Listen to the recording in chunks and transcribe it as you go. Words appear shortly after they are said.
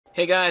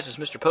Hey guys, it's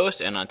Mr.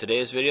 Post, and on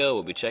today's video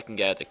we'll be checking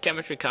out the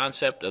chemistry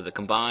concept of the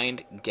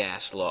combined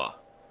gas law.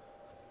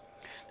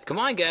 The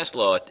combined gas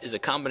law is a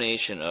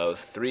combination of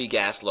three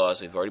gas laws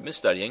we've already been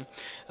studying.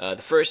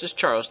 The first is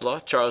Charles' law.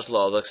 Charles'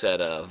 law looks at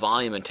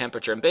volume and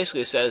temperature and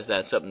basically says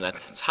that something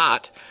that's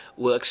hot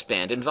will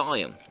expand in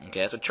volume.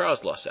 Okay, that's what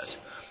Charles' law says.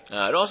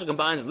 It also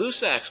combines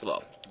Lussac's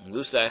law.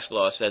 Lussac's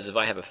law says if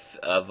I have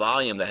a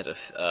volume that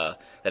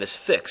is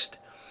fixed,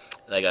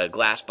 like a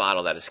glass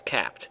bottle that is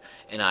capped,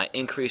 and I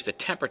increase the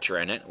temperature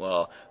in it,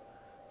 well,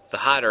 the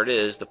hotter it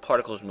is, the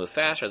particles move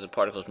faster. As the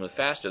particles move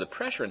faster, the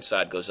pressure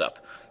inside goes up.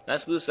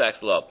 That's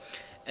Lussac's law.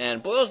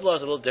 And Boyle's law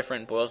is a little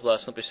different. Boyle's law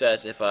simply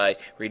says if I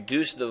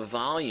reduce the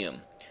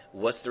volume,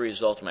 what's the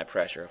result of my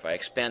pressure? If I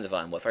expand the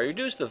volume, well, if I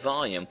reduce the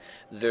volume,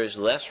 there's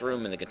less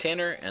room in the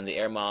container, and the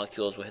air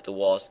molecules will hit the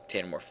walls of the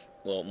container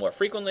more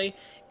frequently,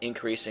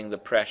 increasing the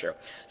pressure.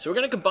 So we're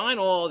going to combine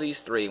all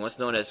these three, what's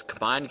known as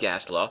combined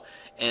gas law,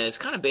 and it's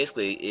kind of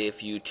basically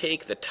if you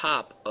take the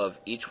top of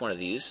each one of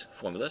these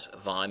formulas,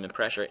 volume and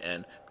pressure,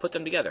 and put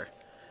them together.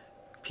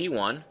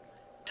 P1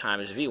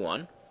 times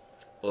V1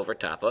 over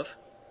top of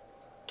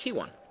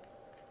T1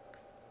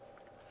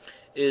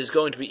 is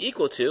going to be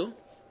equal to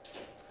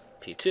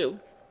P2,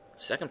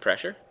 second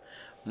pressure,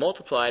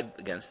 multiplied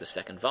against the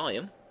second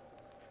volume,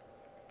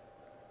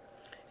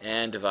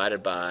 and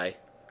divided by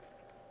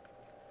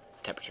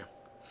temperature.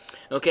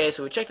 Okay,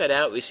 so we check that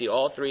out. We see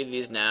all three of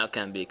these now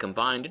can be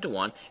combined into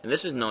one, and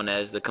this is known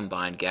as the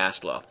combined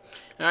gas law.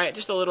 All right,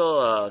 just a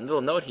little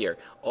note here.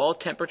 All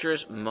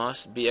temperatures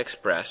must be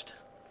expressed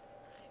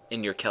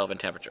in your Kelvin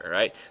temperature,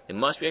 right? They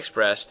must be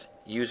expressed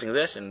using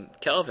this, and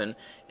Kelvin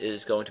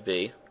is going to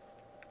be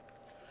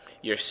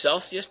your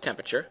Celsius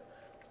temperature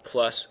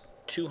plus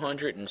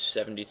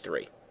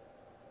 273.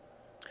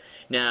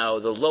 Now,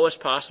 the lowest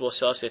possible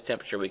Celsius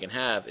temperature we can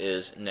have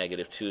is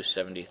negative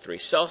 273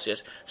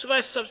 Celsius. So if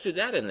I substitute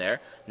that in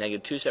there,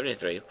 negative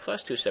 273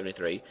 plus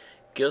 273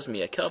 gives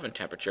me a Kelvin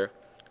temperature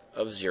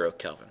of 0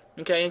 Kelvin.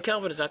 Okay, and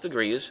Kelvin is not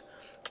degrees,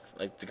 it's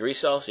like degrees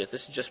Celsius.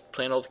 This is just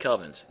plain old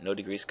Kelvins, no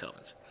degrees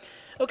Kelvins.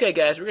 Okay,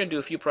 guys, we're going to do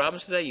a few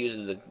problems today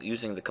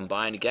using the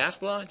combined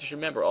gas law. Just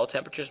remember, all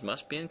temperatures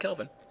must be in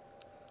Kelvin.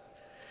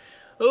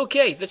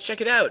 Okay, let's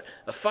check it out.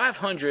 A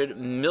 500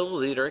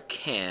 milliliter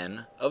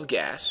can of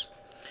gas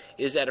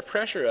is at a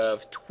pressure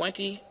of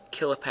 20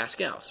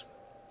 kilopascals.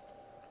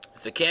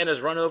 If the can is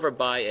run over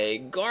by a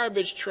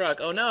garbage truck,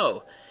 oh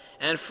no,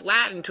 and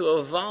flattened to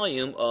a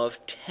volume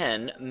of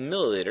 10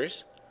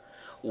 milliliters,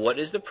 what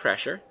is the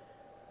pressure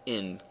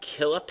in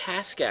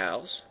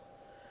kilopascals,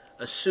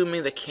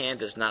 assuming the can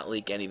does not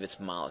leak any of its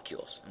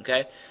molecules?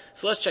 Okay,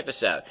 so let's check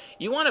this out.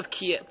 You want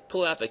to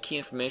pull out the key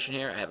information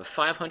here. I have a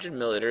 500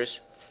 milliliters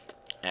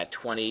at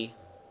 20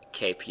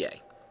 kPa.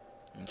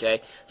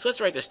 Okay, so let's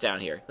write this down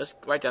here. Let's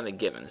write down the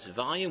givens.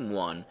 Volume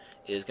 1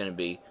 is going to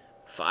be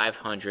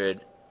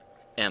 500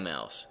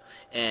 mLs.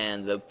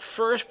 And the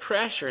first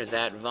pressure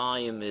that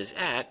volume is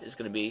at is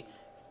going to be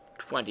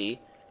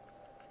 20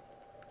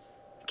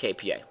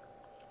 kPa.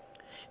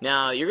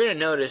 Now, you're going to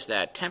notice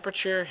that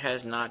temperature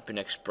has not been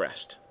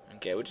expressed.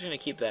 Okay, we're just going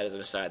to keep that as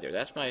an aside there.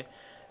 That's my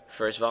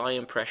first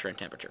volume, pressure, and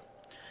temperature.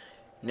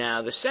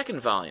 Now, the second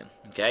volume,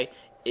 okay,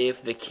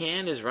 if the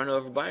can is run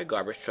over by a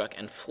garbage truck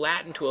and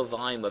flattened to a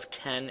volume of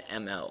 10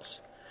 mLs.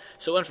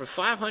 So it went from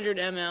 500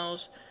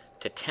 mLs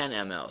to 10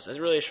 mLs. That's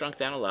really shrunk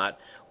down a lot.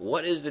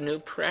 What is the new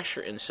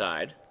pressure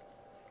inside,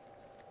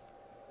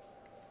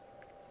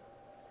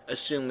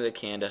 assuming the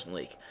can doesn't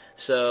leak?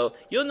 So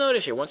you'll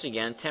notice here, once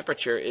again,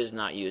 temperature is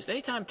not used.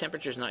 Anytime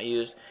temperature is not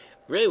used,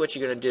 really what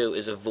you're going to do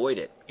is avoid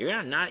it.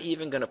 You're not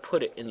even going to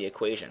put it in the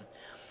equation.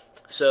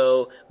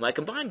 So my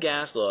combined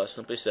gas law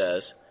simply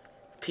says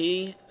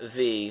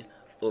PV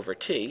over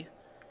T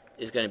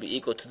is going to be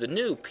equal to the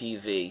new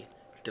PV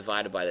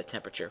divided by the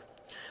temperature.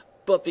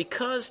 But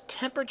because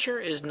temperature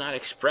is not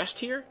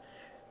expressed here,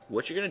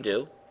 what you're going to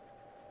do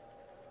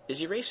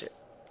is erase it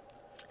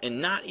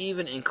and not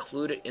even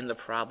include it in the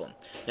problem.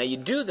 Now, you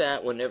do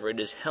that whenever it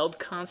is held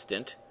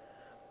constant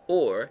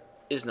or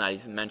is not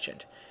even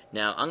mentioned.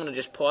 Now, I'm going to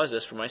just pause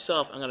this for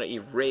myself. I'm going to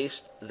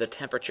erase the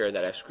temperature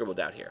that I've scribbled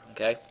out here,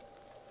 okay?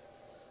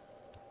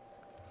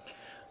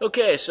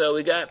 Okay, so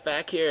we got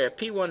back here,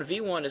 P1,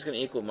 V1 is going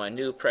to equal my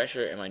new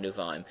pressure and my new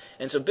volume.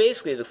 And so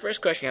basically, the first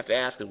question you have to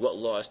ask is what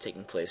law is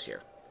taking place here?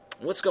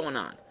 What's going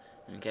on?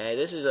 Okay,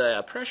 this is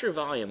a pressure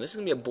volume. This is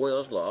going to be a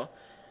Boyle's law.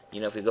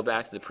 You know, if we go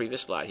back to the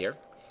previous slide here,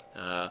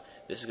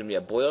 this is going to be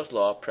a Boyle's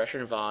law. Pressure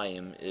and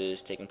volume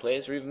is taking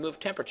place. We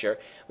remove temperature.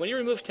 When you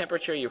remove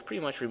temperature, you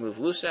pretty much remove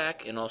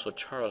Lussac and also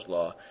Charles'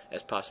 law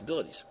as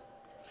possibilities.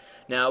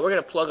 Now, we're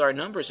going to plug our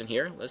numbers in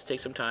here. Let's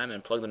take some time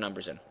and plug the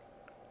numbers in.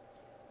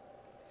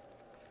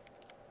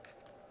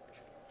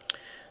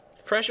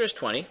 Pressure is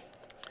 20,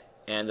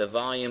 and the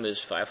volume is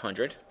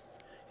 500.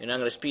 And I'm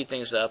going to speed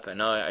things up. I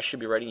know I should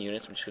be writing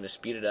units. I'm just going to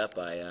speed it up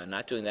by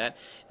not doing that.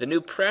 The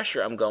new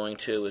pressure I'm going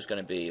to is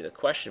going to be the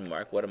question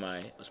mark. What's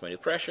my new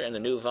pressure? And the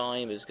new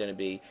volume is going to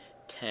be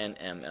 10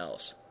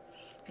 mLs.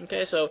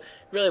 Okay, so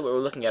really what we're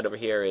looking at over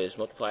here is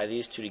multiply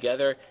these two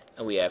together,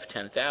 and we have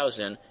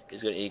 10,000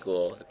 is going to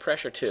equal the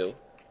pressure 2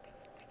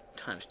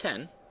 times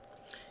 10.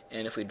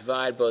 And if we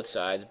divide both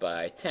sides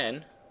by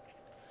 10,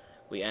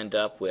 we end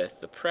up with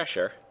the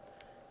pressure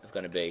of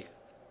going to be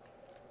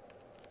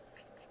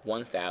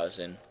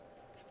 1,000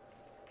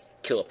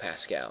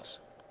 kilopascals.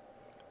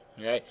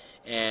 All right,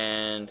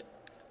 and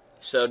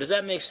so does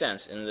that make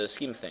sense in the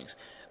scheme of things?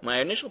 My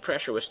initial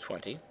pressure was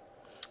 20,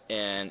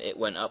 and it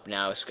went up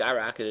now,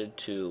 skyrocketed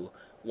to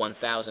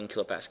 1,000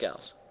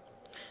 kilopascals.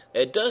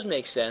 It does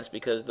make sense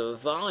because the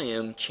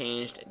volume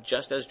changed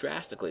just as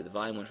drastically. The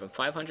volume went from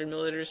 500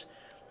 milliliters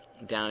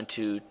down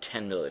to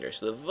 10 milliliters.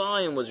 So the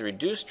volume was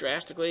reduced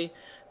drastically,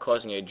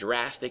 causing a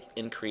drastic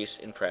increase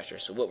in pressure.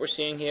 So what we're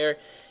seeing here,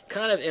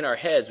 kind of in our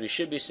heads, we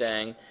should be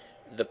saying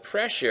the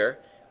pressure,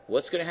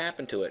 what's going to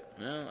happen to it?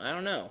 Well, I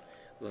don't know.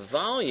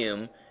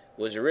 Volume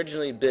was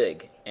originally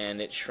big,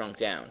 and it shrunk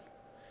down.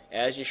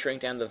 As you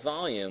shrink down the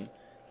volume,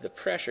 the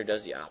pressure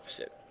does the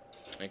opposite.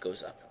 It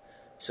goes up.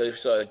 So you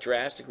saw a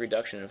drastic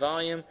reduction in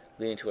volume,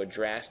 leading to a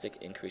drastic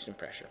increase in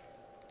pressure.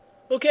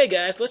 Okay,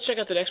 guys, let's check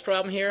out the next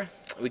problem here.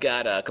 We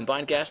got a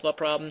combined gas law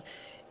problem.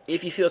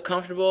 If you feel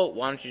comfortable,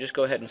 why don't you just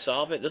go ahead and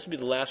solve it? This will be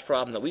the last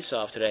problem that we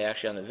solve today,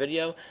 actually, on the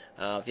video.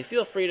 If you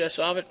feel free to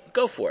solve it,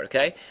 go for it,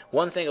 okay?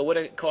 One thing I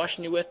would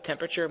caution you with,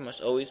 temperature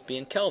must always be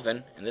in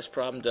Kelvin, and this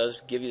problem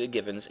does give you the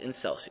givens in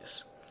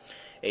Celsius.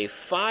 A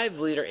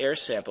 5-liter air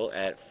sample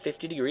at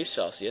 50 degrees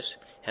Celsius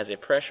has a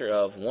pressure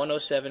of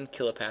 107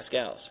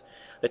 kilopascals.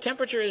 The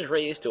temperature is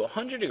raised to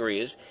 100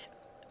 degrees,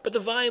 but the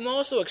volume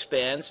also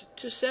expands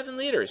to 7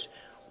 liters.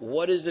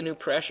 What is the new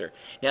pressure?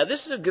 Now,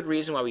 this is a good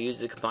reason why we use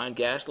the combined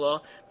gas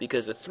law,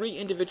 because the 3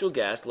 individual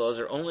gas laws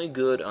are only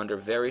good under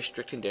very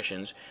strict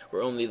conditions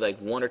where only like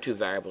 1 or 2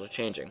 variables are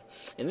changing.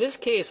 In this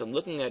case, I'm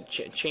looking at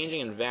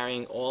changing and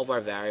varying all of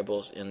our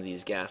variables in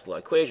these gas law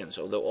equations,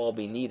 so they'll all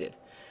be needed.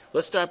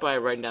 Let's start by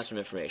writing down some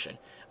information.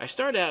 I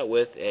start out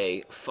with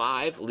a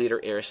 5-liter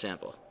air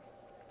sample.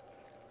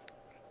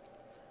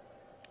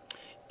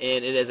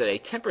 And it is at a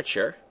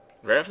temperature,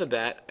 right off the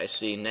bat, I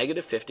see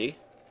negative 50,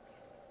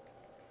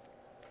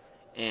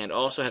 and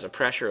also has a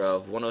pressure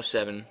of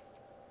 107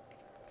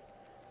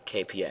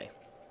 kPa.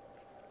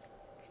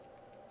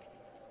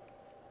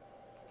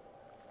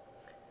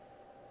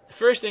 The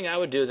first thing I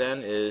would do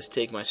then is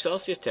take my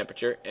Celsius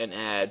temperature and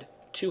add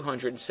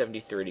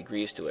 273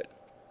 degrees to it.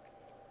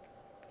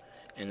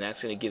 And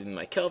that's going to give me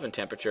my Kelvin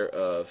temperature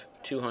of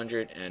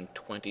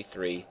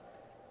 223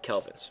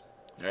 kelvins.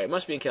 All right, it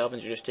must be in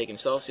kelvins. You're just taking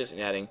Celsius and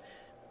adding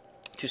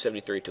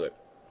 273 to it.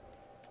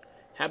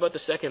 How about the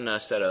second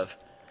set of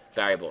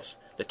variables?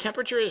 The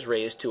temperature is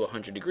raised to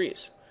 100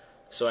 degrees.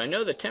 So I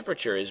know the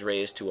temperature is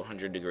raised to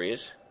 100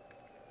 degrees.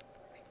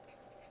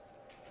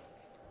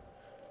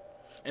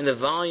 And the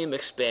volume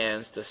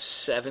expands to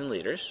 7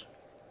 liters.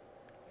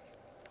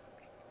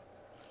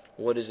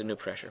 What is the new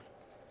pressure?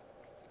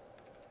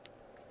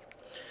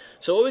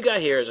 So what we got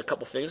here is a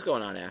couple things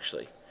going on,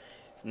 actually.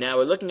 Now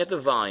we're looking at the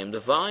volume. The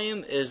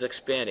volume is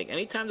expanding.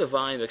 Anytime the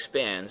volume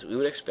expands, we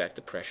would expect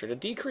the pressure to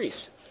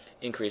decrease.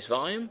 Increased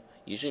volume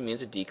usually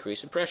means a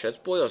decrease in pressure.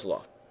 That's Boyle's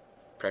law.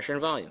 Pressure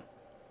and volume.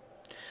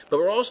 But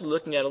we're also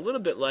looking at a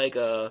little bit like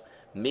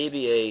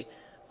maybe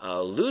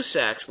a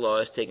Lussac's law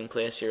is taking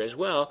place here as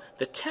well.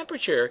 The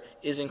temperature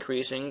is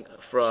increasing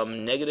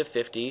from negative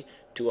 50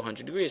 to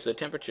 100 degrees. So the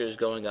temperature is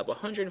going up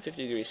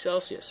 150 degrees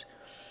Celsius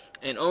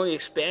and only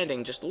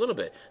expanding just a little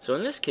bit. So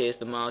in this case,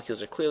 the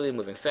molecules are clearly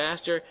moving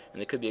faster,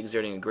 and they could be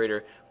exerting a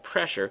greater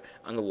pressure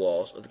on the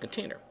walls of the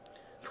container.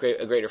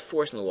 A greater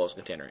force in the walls of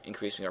the container,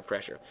 increasing our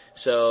pressure.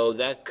 So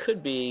that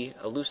could be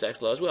a Lussac's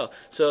law as well.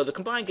 So the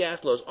combined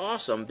gas law is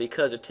awesome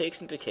because it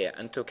takes into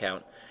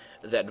account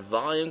that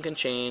volume can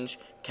change,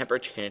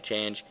 temperature can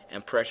change,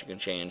 and pressure can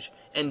change,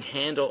 and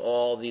handle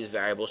all these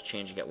variables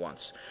changing at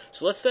once.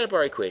 So let's set up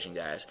our equation,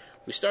 guys.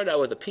 We start out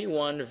with a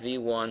P1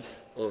 V1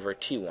 over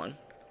T1.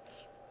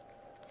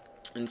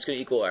 And it's going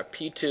to equal our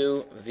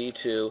P2,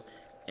 V2,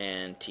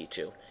 and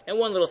T2. And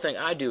one little thing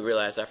I do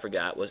realize I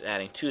forgot was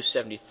adding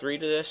 273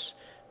 to this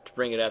to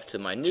bring it up to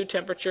my new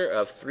temperature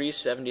of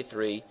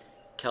 373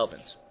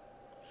 kelvins.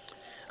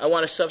 I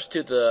want to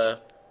substitute the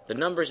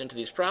numbers into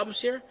these problems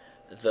here.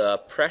 The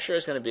pressure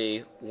is going to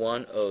be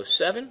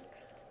 107.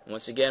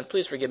 Once again,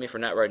 please forgive me for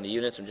not writing the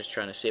units. I'm just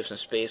trying to save some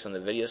space on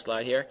the video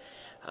slide here.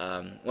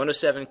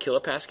 107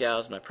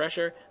 kilopascals is my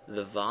pressure.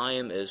 The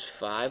volume is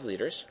 5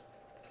 liters.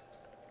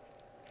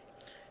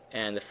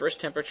 And the first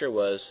temperature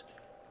was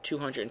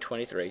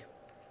 223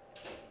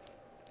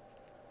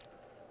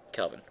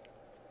 Kelvin.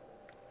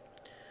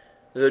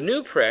 The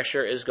new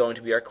pressure is going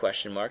to be our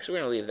question mark, so we're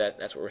going to leave that.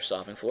 That's what we're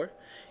solving for.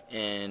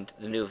 And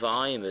the new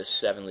volume is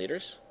 7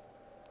 liters.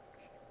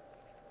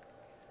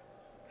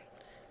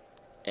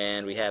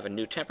 And we have a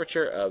new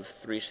temperature of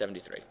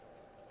 373.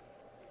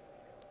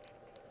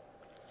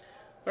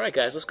 Alright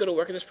guys, let's go to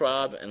work on this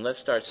problem and let's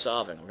start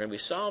solving. We're going to be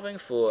solving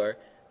for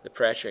the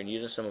pressure and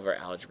using some of our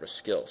algebra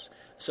skills.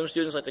 Some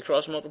students like to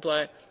cross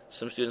multiply.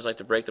 Some students like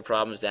to break the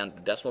problems down to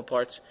decimal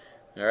parts.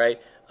 All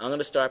right. I'm going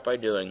to start by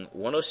doing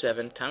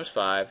 107 times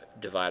 5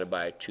 divided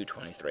by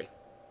 223.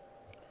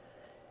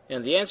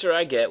 And the answer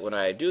I get when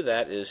I do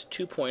that is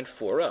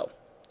 2.40.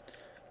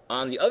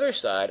 On the other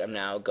side, I'm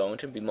now going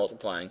to be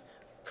multiplying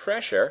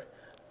pressure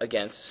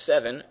against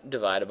 7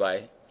 divided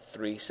by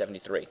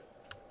 373.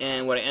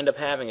 And what I end up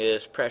having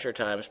is pressure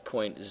times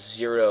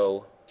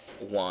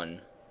 0.01,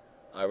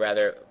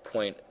 rather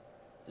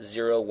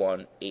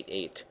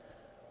 0.0188.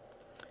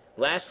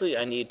 Lastly,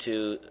 I need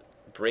to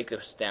break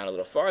this down a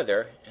little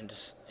farther and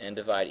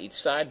divide each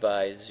side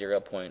by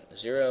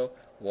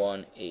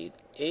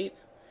 0.0188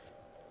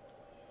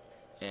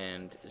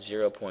 and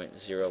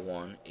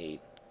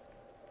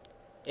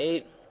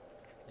 0.0188.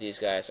 These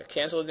guys are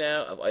canceled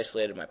now. I've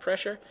isolated my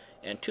pressure,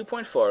 and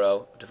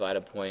 2.40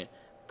 divided by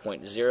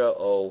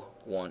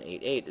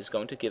 0.00188 is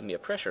going to give me a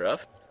pressure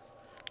of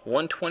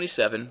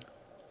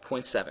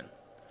 127.7.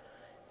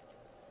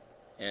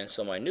 And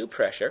so my new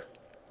pressure,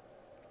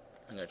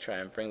 I'm going to try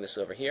and bring this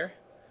over here.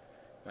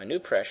 My new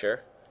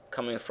pressure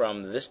coming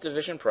from this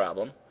division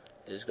problem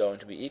is going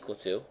to be equal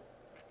to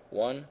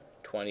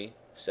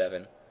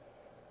 127.7.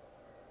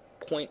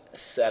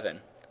 And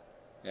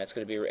that's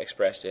going to be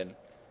expressed in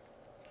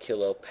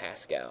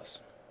kilopascals.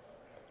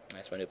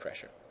 That's my new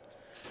pressure.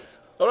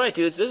 Alright,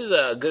 dudes, this is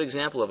a good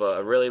example of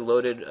a really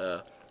loaded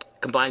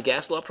combined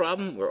gas law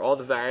problem where all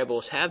the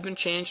variables have been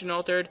changed and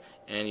altered,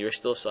 and you're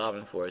still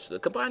solving for it. So the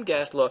combined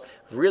gas law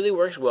really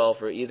works well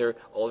for either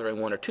altering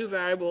one or two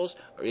variables,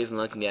 or even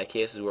looking at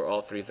cases where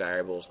all three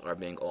variables are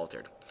being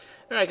altered.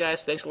 Alright,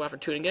 guys, thanks a lot for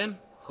tuning in.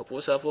 Hope it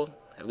was helpful.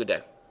 Have a good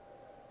day.